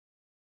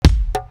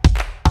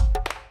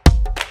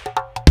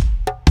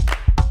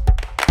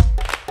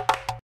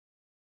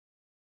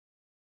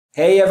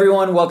Hey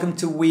everyone, welcome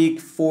to week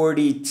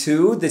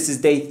 42. This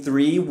is day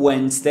 3,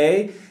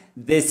 Wednesday.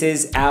 This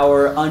is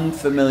our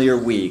unfamiliar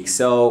week.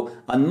 So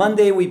on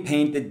Monday we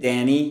painted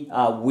Danny,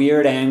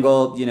 weird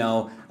angle,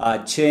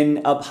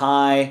 chin up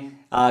high,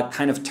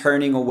 kind of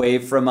turning away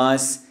from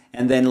us,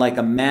 and then like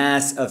a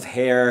mass of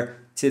hair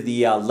to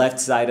the left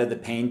side of the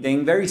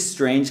painting. Very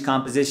strange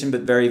composition,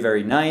 but very,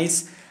 very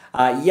nice.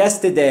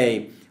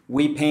 Yesterday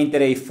we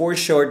painted a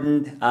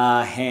foreshortened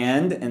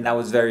hand, and that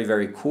was very,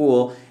 very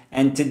cool.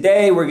 And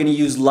today we're going to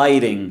use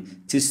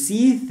lighting to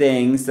see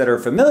things that are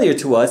familiar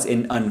to us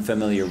in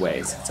unfamiliar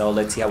ways. So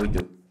let's see how we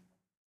do.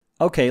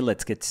 Okay,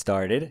 let's get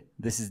started.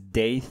 This is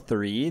day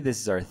 3. This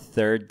is our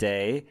third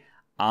day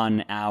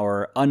on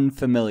our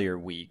unfamiliar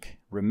week.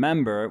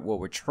 Remember, what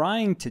we're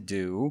trying to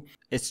do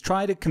is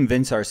try to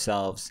convince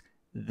ourselves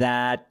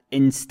that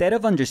instead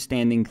of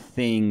understanding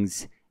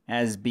things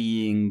as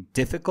being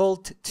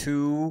difficult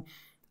to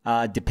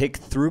depict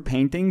through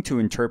painting, to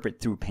interpret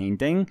through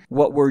painting,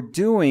 what we're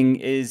doing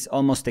is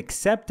almost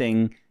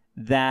accepting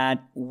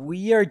that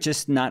we are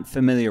just not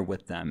familiar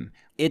with them.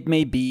 It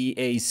may be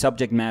a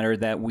subject matter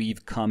that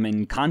we've come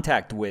in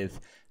contact with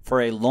for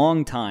a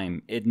long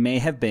time. It may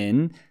have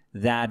been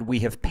that we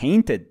have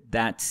painted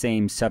that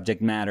same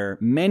subject matter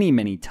many,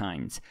 many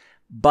times.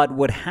 But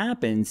what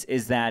happens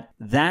is that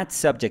that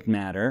subject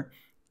matter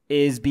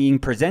is being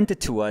presented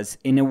to us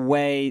in a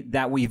way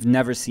that we've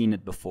never seen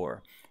it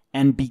before.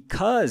 And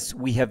because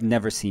we have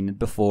never seen it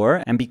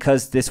before, and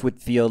because this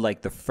would feel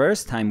like the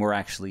first time we're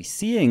actually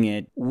seeing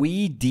it,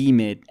 we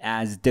deem it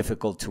as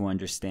difficult to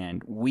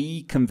understand.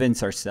 We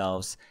convince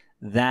ourselves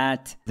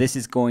that this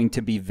is going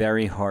to be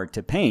very hard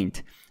to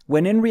paint,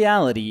 when in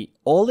reality,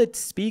 all it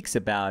speaks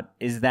about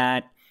is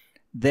that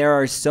there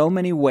are so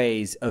many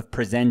ways of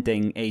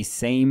presenting a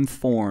same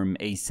form,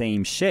 a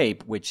same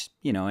shape, which,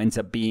 ends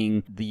up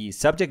being the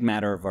subject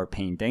matter of our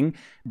painting.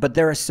 But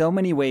there are so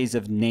many ways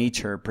of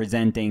nature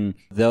presenting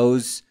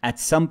those at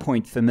some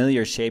point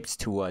familiar shapes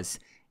to us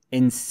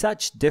in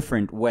such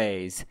different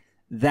ways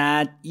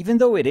that even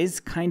though it is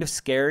kind of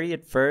scary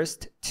at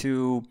first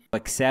to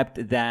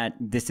accept that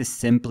this is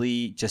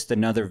simply just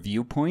another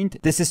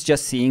viewpoint, this is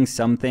just seeing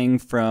something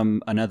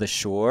from another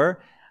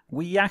shore,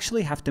 we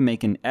actually have to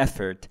make an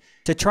effort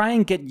to try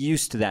and get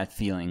used to that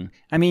feeling.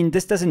 I mean,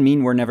 this doesn't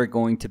mean we're never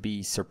going to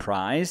be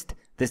surprised.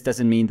 This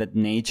doesn't mean that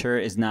nature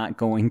is not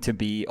going to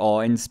be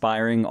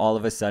awe-inspiring all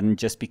of a sudden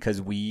just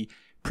because we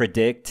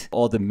predict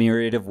all the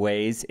myriad of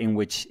ways in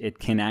which it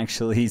can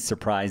actually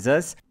surprise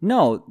us.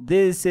 No,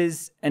 this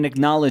is an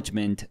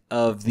acknowledgement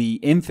of the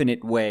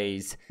infinite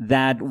ways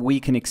that we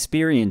can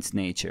experience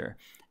nature.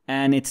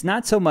 And it's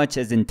not so much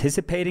as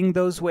anticipating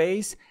those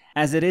ways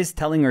as it is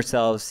telling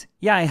ourselves,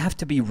 yeah, I have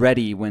to be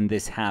ready when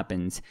this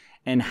happens.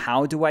 And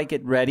how do I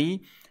get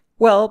ready?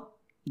 Well,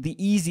 the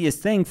easiest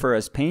thing for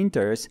us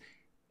painters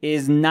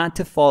is not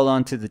to fall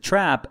onto the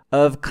trap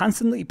of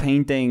constantly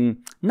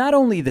painting not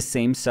only the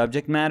same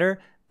subject matter,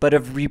 but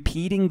of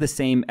repeating the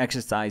same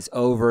exercise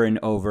over and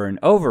over and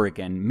over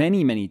again,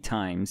 many, many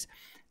times.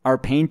 Our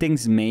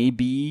paintings may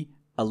be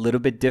a little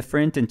bit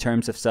different in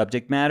terms of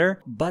subject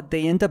matter, but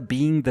they end up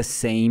being the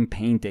same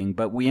painting,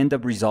 but we end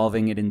up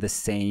resolving it in the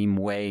same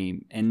way.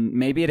 And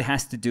maybe it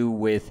has to do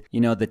with,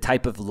 the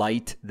type of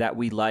light that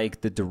we like,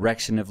 the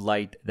direction of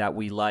light that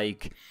we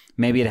like.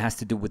 Maybe it has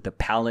to do with the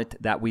palette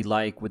that we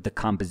like, with the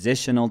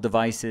compositional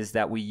devices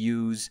that we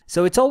use.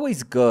 So it's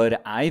always good,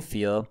 I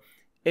feel,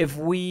 if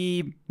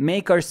we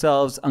make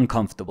ourselves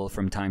uncomfortable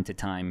from time to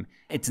time.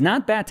 It's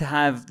not bad to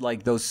have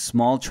like those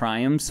small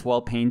triumphs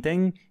while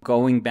painting,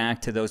 going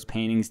back to those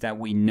paintings that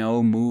we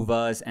know move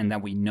us and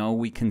that we know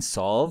we can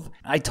solve.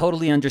 I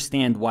totally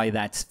understand why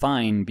that's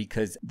fine,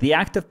 because the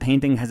act of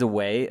painting has a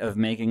way of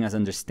making us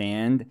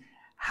understand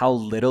how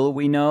little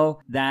we know,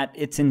 that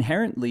it's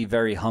inherently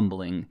very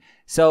humbling.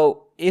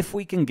 So if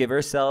we can give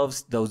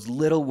ourselves those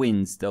little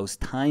wins, those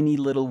tiny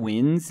little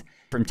wins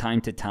from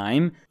time to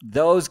time,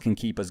 those can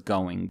keep us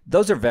going.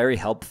 Those are very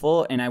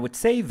helpful, and I would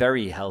say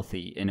very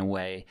healthy in a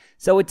way.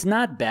 So it's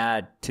not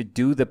bad to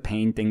do the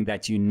painting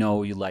that you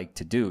know you like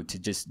to do, to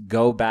just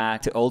go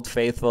back to Old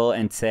Faithful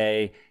and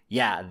say,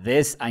 yeah,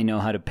 this I know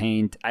how to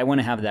paint. I want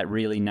to have that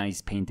really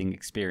nice painting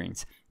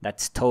experience.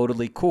 That's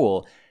totally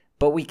cool.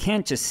 But we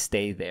can't just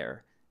stay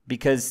there,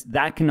 because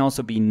that can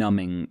also be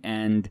numbing.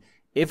 And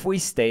if we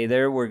stay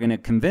there, we're going to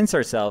convince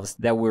ourselves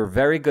that we're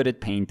very good at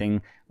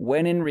painting,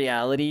 when in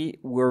reality,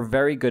 we're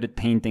very good at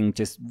painting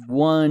just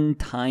one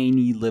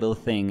tiny little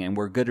thing, and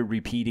we're good at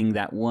repeating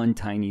that one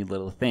tiny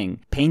little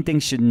thing. Painting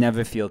should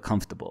never feel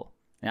comfortable.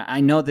 Now,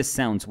 I know this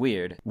sounds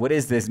weird. What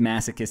is this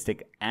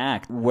masochistic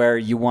act where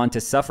you want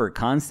to suffer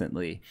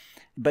constantly?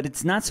 But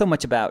it's not so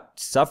much about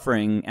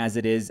suffering as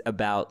it is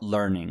about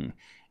learning.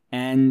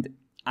 And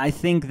I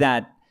think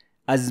that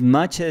as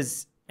much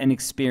as an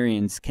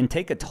experience can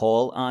take a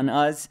toll on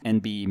us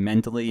and be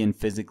mentally and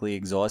physically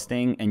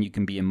exhausting, and you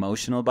can be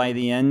emotional by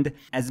the end,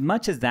 as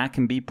much as that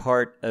can be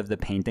part of the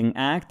painting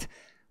act,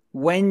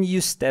 when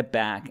you step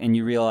back and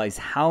you realize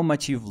how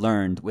much you've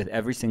learned with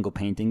every single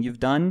painting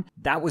you've done,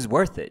 that was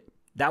worth it.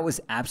 That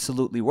was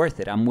absolutely worth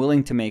it. I'm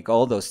willing to make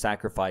all those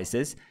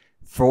sacrifices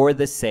for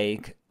the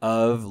sake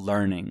of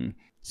learning.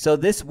 So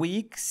this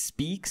week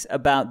speaks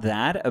about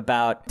that,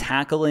 about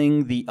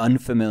tackling the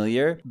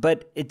unfamiliar,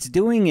 but it's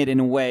doing it in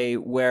a way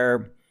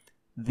where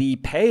the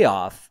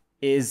payoff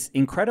is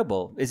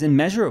incredible, is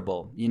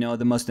immeasurable. You know,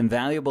 the most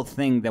invaluable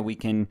thing that we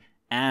can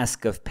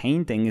ask of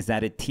painting is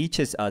that it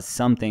teaches us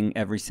something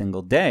every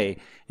single day.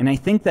 And I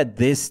think that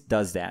this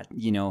does that.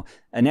 You know,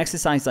 an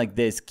exercise like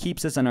this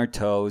keeps us on our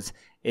toes.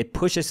 It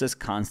pushes us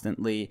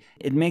constantly.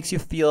 It makes you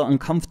feel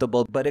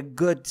uncomfortable, but a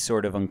good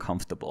sort of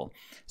uncomfortable.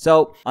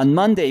 So on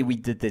Monday, we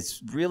did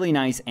this really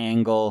nice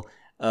angle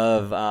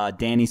of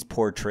Danny's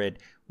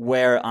portrait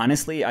where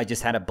honestly, I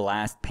just had a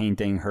blast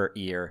painting her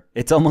ear.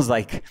 It's almost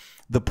like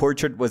the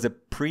portrait was a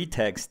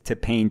pretext to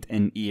paint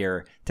an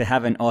ear, to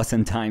have an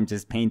awesome time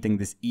just painting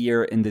this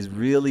ear in this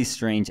really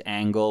strange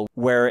angle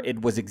where it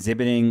was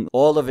exhibiting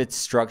all of its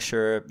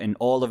structure and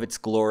all of its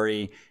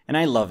glory. And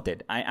I loved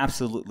it. I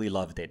absolutely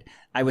loved it.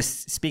 I was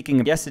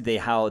speaking yesterday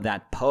how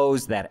that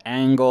pose, that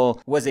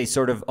angle was a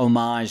sort of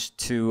homage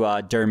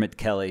to Dermot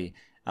Kelly.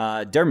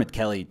 Dermot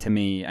Kelly, to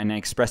me, and I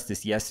expressed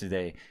this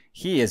yesterday,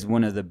 he is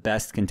one of the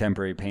best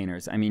contemporary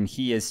painters. I mean,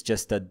 he is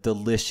just a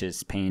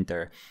delicious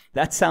painter.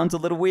 That sounds a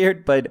little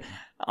weird, but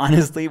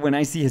honestly, when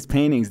I see his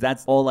paintings,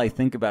 that's all I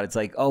think about. It's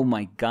like, oh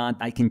my God,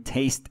 I can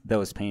taste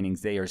those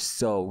paintings. They are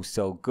so,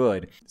 so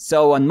good.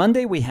 So on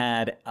Monday, we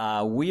had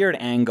a weird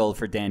angle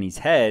for Danny's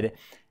head.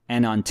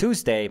 And on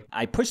Tuesday,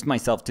 I pushed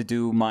myself to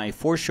do my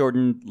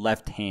foreshortened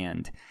left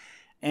hand.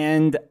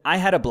 And I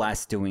had a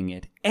blast doing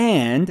it.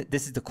 And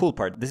this is the cool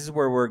part. This is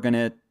where we're going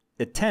to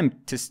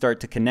attempt to start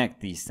to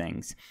connect these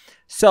things.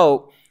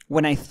 So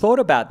when I thought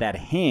about that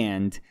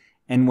hand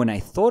and when I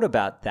thought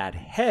about that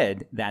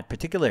head, that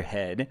particular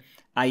head,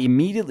 I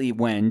immediately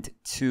went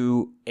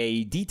to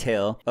a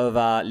detail of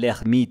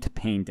L'Hermite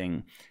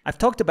painting. I've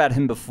talked about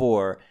him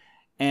before.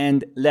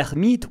 And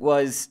L'Hermite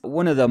was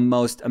one of the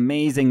most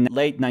amazing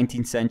late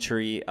 19th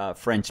century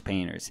French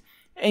painters.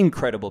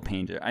 Incredible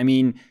painter. I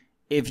mean,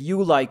 if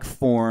you like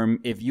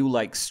form, if you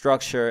like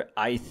structure,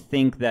 I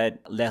think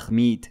that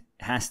L'Hermite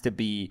has to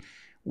be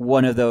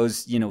one of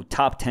those, you know,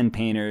 top 10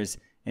 painters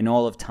in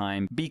all of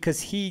time because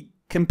he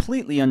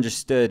completely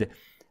understood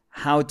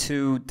how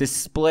to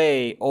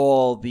display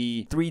all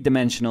the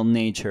three-dimensional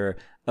nature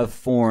of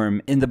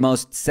form in the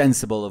most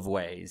sensible of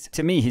ways.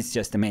 To me, he's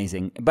just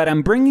amazing. But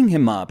I'm bringing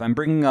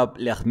up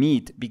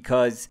L'Hermite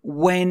because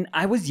when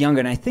I was younger,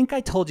 and I think I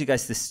told you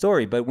guys this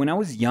story, but when I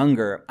was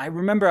younger, I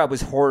remember I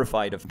was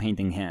horrified of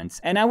painting hands.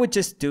 And I would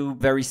just do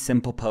very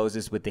simple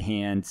poses with the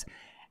hands.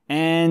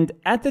 And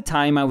at the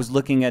time, I was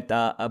looking at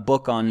a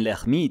book on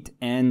L'Hermite,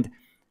 and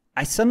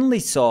I suddenly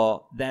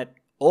saw that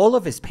all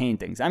of his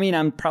paintings, I mean,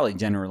 I'm probably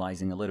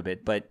generalizing a little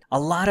bit, but a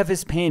lot of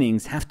his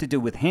paintings have to do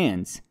with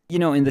hands. You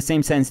know, in the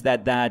same sense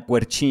that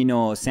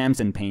Guercino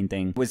Samson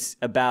painting was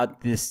about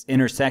this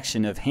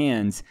intersection of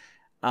hands.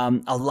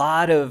 A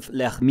lot of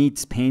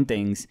L'Hermite's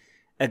paintings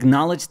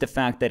acknowledge the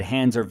fact that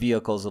hands are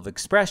vehicles of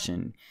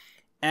expression.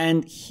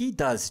 And he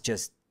does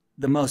just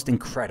the most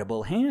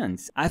incredible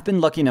hands. I've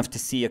been lucky enough to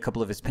see a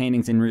couple of his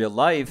paintings in real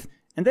life,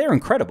 and they're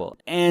incredible.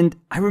 And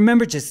I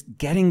remember just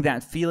getting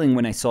that feeling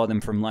when I saw them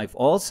from life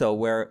also,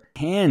 where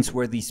hands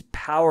were these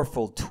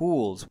powerful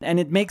tools. And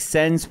it makes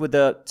sense with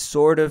the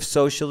sort of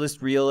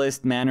socialist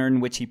realist manner in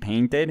which he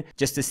painted,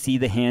 just to see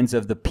the hands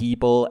of the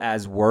people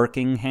as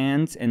working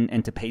hands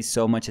and to pay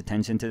so much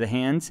attention to the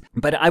hands.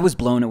 But I was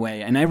blown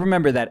away. And I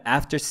remember that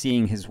after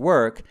seeing his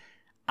work,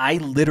 I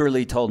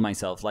literally told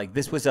myself, like,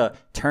 this was a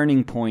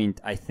turning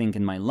point, I think,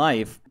 in my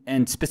life.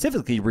 And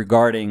specifically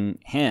regarding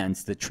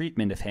hands, the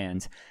treatment of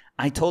hands,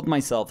 I told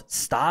myself,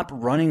 stop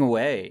running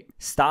away.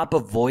 Stop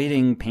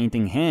avoiding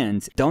painting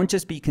hands. Don't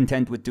just be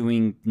content with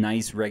doing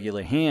nice,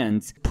 regular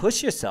hands.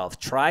 Push yourself.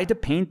 Try to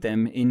paint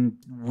them in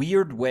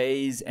weird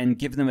ways and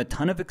give them a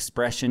ton of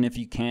expression if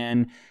you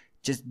can.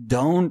 Just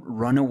don't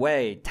run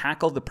away.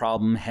 Tackle the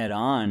problem head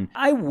on.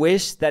 I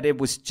wish that it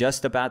was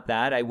just about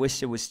that. I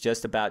wish it was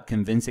just about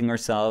convincing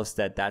ourselves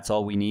that that's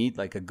all we need,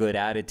 like a good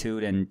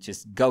attitude and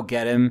just go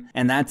get him.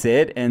 And that's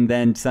it. And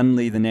then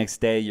suddenly the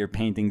next day you're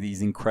painting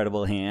these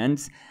incredible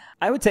hands.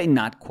 I would say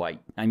not quite.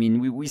 I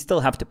mean, we still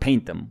have to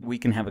paint them. We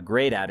can have a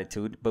great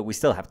attitude, but we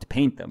still have to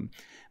paint them.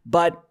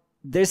 But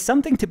there's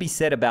something to be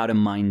said about a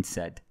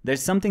mindset.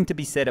 There's something to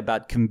be said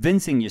about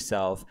convincing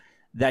yourself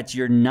that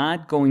you're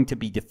not going to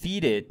be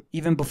defeated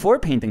even before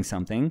painting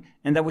something,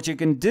 and that what you're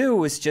going to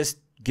do is just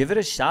give it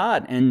a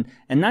shot, and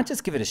not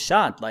just give it a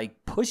shot,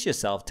 like push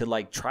yourself to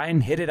like try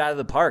and hit it out of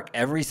the park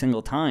every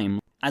single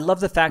time. I love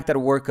the fact that a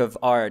work of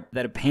art,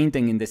 that a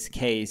painting in this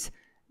case,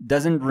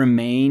 doesn't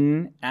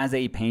remain as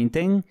a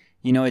painting.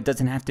 You know, it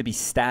doesn't have to be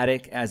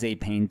static as a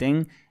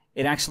painting.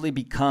 It actually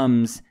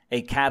becomes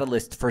a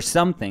catalyst for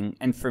something.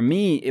 And for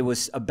me, it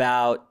was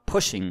about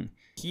pushing.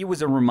 He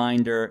was a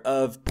reminder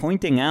of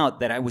pointing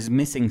out that I was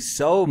missing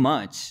so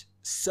much,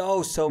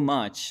 so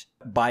much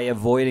by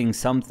avoiding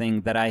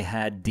something that I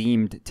had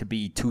deemed to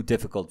be too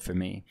difficult for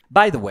me.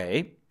 By the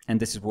way, and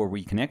this is where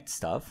we connect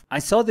stuff, I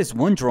saw this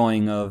one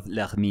drawing of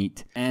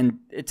L'Hermite, and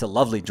it's a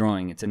lovely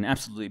drawing. It's an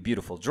absolutely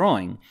beautiful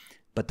drawing.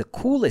 But the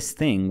coolest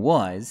thing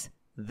was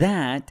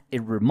that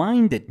it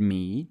reminded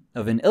me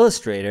of an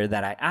illustrator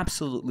that I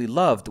absolutely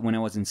loved when I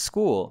was in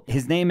school.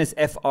 His name is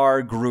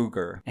F.R.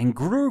 Gruger. And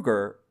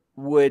Gruger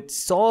would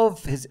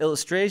solve his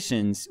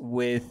illustrations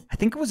with, I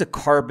think it was a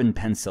carbon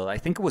pencil. I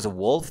think it was a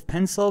wolf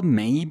pencil,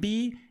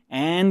 maybe,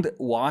 and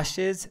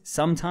washes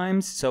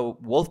sometimes. So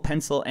wolf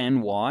pencil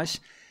and wash.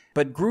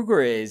 But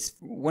Gruger is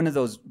one of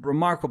those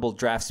remarkable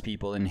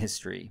draftspeople in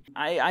history.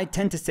 I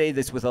tend to say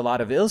this with a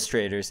lot of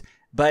illustrators,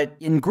 but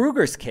in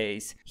Gruger's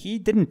case, he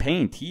didn't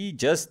paint. He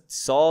just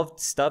solved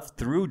stuff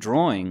through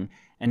drawing.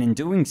 And in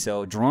doing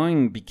so,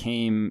 drawing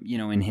became,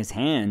 in his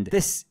hand,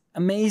 this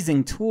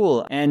amazing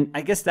tool. And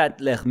I guess that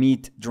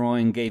L'Ermite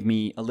drawing gave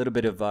me a little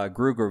bit of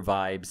Gruger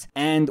vibes.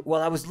 And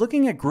while I was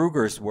looking at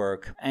Gruger's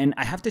work, and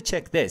I have to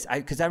check this,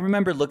 because I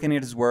remember looking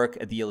at his work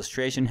at the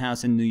Illustration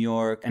House in New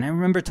York, and I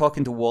remember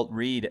talking to Walt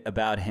Reed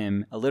about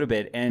him a little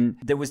bit. And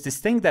there was this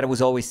thing that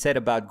was always said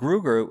about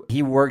Gruger: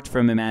 he worked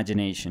from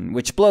imagination,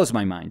 which blows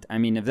my mind. I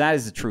mean, if that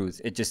is the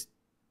truth, it just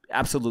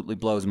absolutely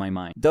blows my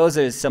mind. Those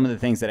are some of the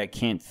things that I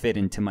can't fit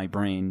into my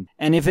brain.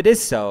 And if it is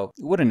so,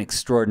 what an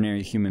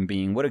extraordinary human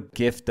being. What a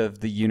gift of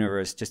the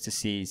universe just to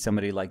see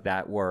somebody like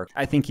that work.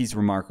 I think he's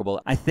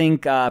remarkable. I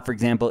think, for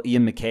example,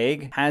 Ian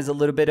McCaig has a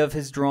little bit of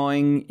his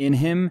drawing in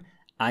him.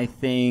 I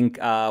think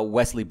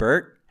Wesley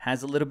Burt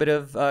has a little bit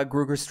of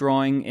Gruger's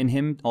drawing in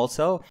him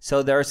also.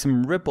 So there are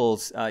some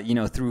ripples,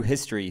 through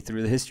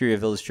the history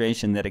of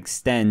illustration that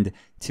extend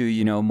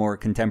to, more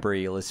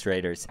contemporary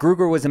illustrators.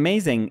 Gruger was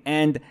amazing.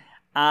 And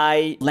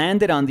I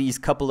landed on these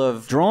couple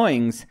of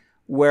drawings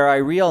where I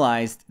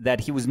realized that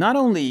he was not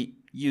only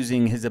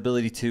using his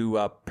ability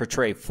to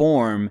portray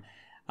form,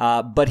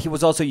 but he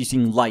was also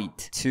using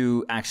light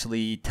to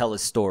actually tell a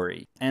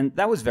story. And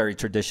that was very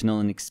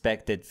traditional and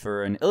expected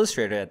for an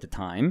illustrator at the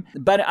time.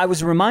 But I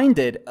was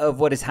reminded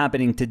of what is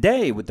happening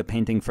today with the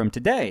painting from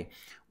today,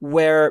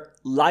 where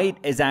light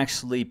is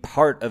actually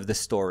part of the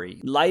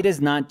story. Light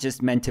is not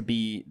just meant to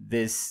be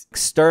this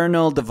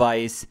external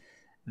device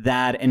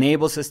that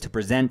enables us to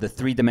present the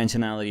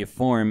three-dimensionality of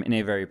form in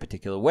a very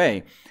particular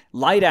way.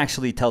 Light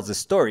actually tells a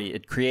story.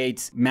 It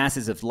creates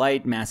masses of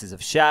light, masses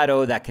of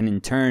shadow that can in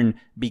turn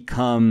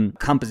become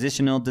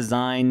compositional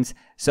designs.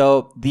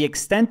 So the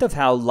extent of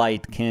how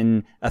light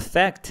can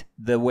affect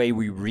the way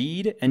we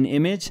read an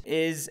image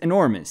is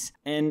enormous.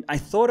 And I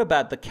thought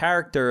about the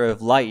character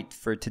of light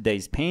for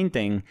today's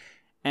painting,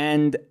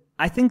 and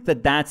I think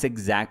that that's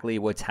exactly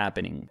what's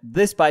happening.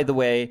 This, by the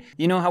way,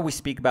 you know how we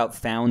speak about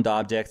found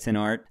objects in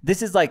art?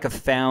 This is like a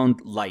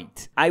found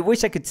light. I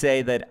wish I could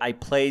say that I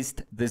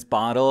placed this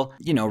bottle,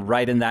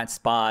 right in that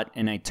spot,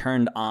 and I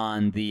turned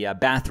on the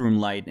bathroom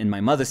light in my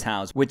mother's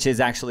house, which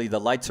is actually the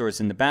light source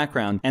in the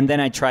background. And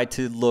then I tried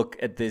to look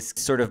at this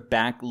sort of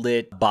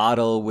backlit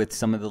bottle with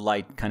some of the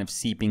light kind of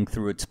seeping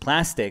through its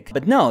plastic.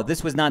 But no,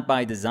 this was not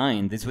by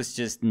design. This was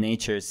just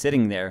nature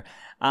sitting there.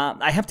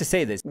 I have to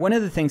say this. One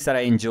of the things that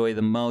I enjoy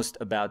the most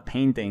about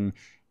painting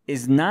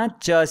is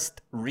not just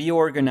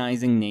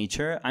reorganizing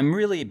nature. I'm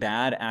really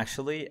bad,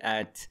 actually,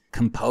 at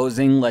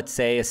composing, let's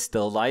say, a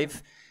still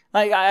life.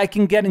 I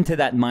can get into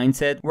that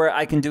mindset where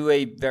I can do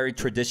a very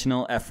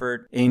traditional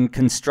effort in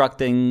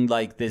constructing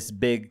like this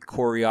big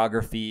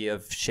choreography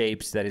of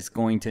shapes that is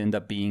going to end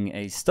up being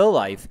a still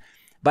life.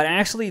 But I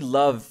actually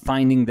love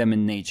finding them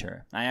in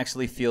nature. I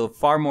actually feel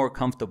far more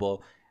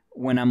comfortable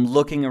when I'm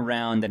looking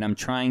around and I'm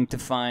trying to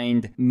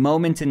find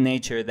moments in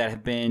nature that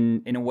have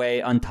been, in a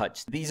way,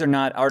 untouched. These are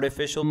not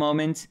artificial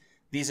moments.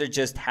 These are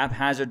just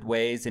haphazard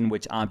ways in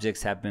which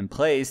objects have been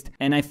placed.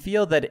 And I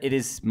feel that it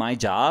is my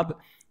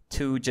job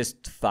to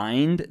just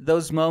find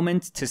those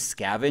moments, to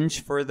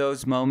scavenge for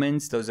those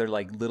moments. Those are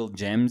like little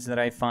gems that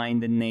I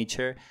find in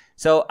nature.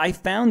 So I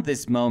found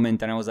this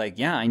moment and I was like,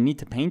 yeah, I need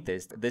to paint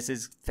this. This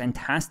is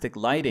fantastic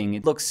lighting.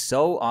 It looks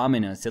so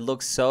ominous. It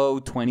looks so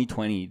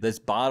 2020. This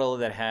bottle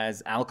that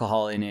has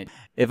alcohol in it.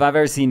 If I've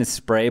ever seen a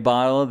spray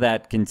bottle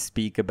that can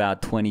speak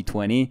about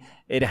 2020,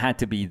 it had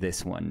to be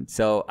this one.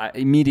 So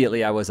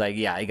immediately I was like,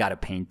 yeah, I got to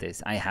paint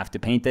this. I have to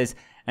paint this.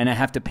 And I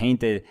have to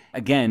paint it,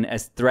 again,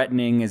 as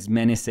threatening, as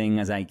menacing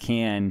as I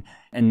can,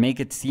 and make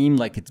it seem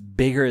like it's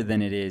bigger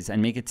than it is,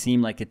 and make it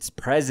seem like its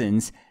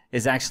presence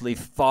is actually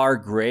far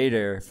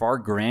greater, far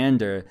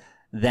grander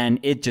than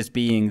it just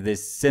being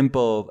this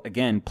simple,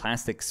 again,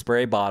 plastic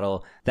spray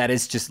bottle that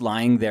is just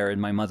lying there in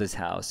my mother's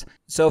house.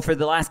 So for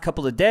the last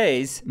couple of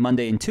days,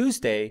 Monday and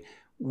Tuesday,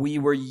 we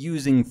were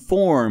using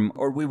form,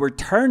 or we were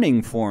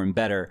turning form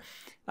better,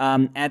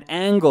 at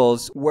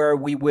angles where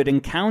we would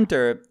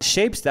encounter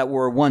shapes that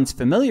were once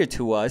familiar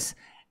to us,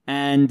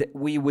 and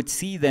we would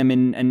see them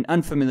in an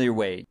unfamiliar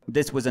way.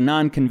 This was a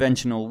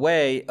non-conventional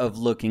way of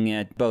looking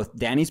at both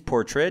Danny's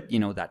portrait,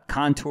 that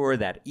contour,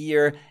 that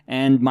ear,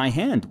 and my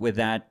hand with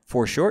that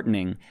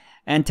foreshortening.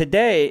 And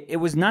today, it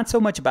was not so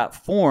much about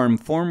form.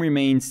 Form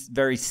remains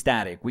very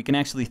static. We can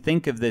actually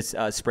think of this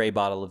spray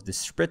bottle, of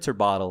this spritzer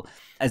bottle,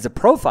 as a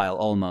profile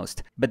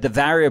almost. But the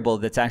variable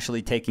that's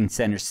actually taking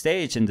center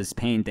stage in this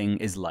painting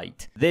is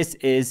light. This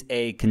is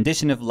a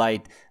condition of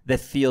light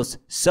that feels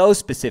so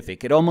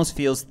specific. It almost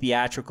feels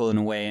theatrical in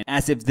a way,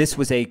 as if this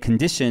was a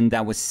condition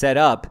that was set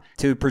up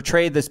to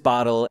portray this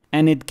bottle,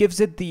 and it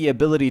gives it the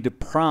ability to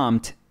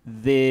prompt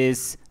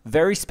this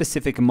very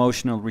specific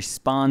emotional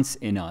response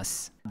in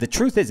us. The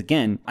truth is,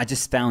 again, I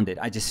just found it.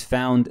 I just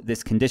found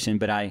this condition,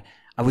 but I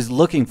was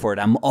looking for it.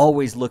 I'm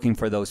always looking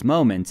for those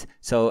moments.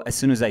 So as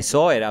soon as I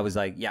saw it, I was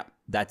like, yeah,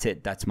 that's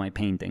it. That's my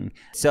painting.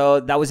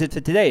 So that was it for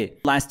today.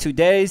 Last 2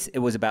 days, it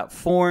was about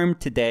form.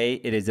 Today,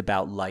 it is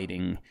about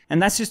lighting.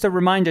 And that's just a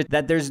reminder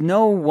that there's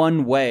no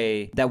one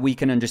way that we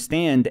can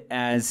understand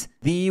as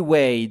the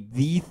way,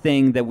 the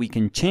thing that we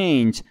can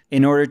change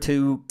in order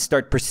to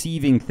start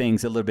perceiving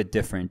things a little bit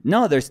different.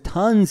 No, there's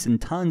tons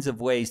and tons of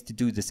ways to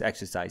do this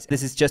exercise.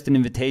 This is just an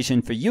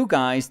invitation for you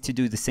guys to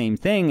do the same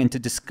thing and to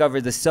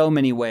discover the so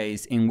many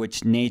ways in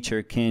which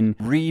nature can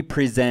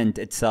represent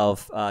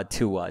itself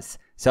to us.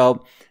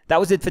 So that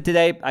was it for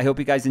today. I hope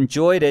you guys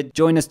enjoyed it.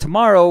 Join us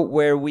tomorrow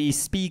where we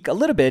speak a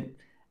little bit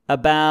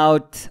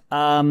about,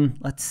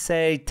 let's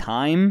say,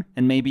 time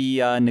and maybe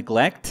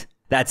neglect.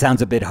 That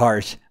sounds a bit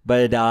harsh,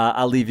 but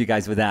I'll leave you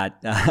guys with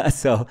that.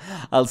 So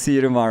I'll see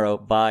you tomorrow.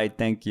 Bye.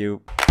 Thank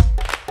you.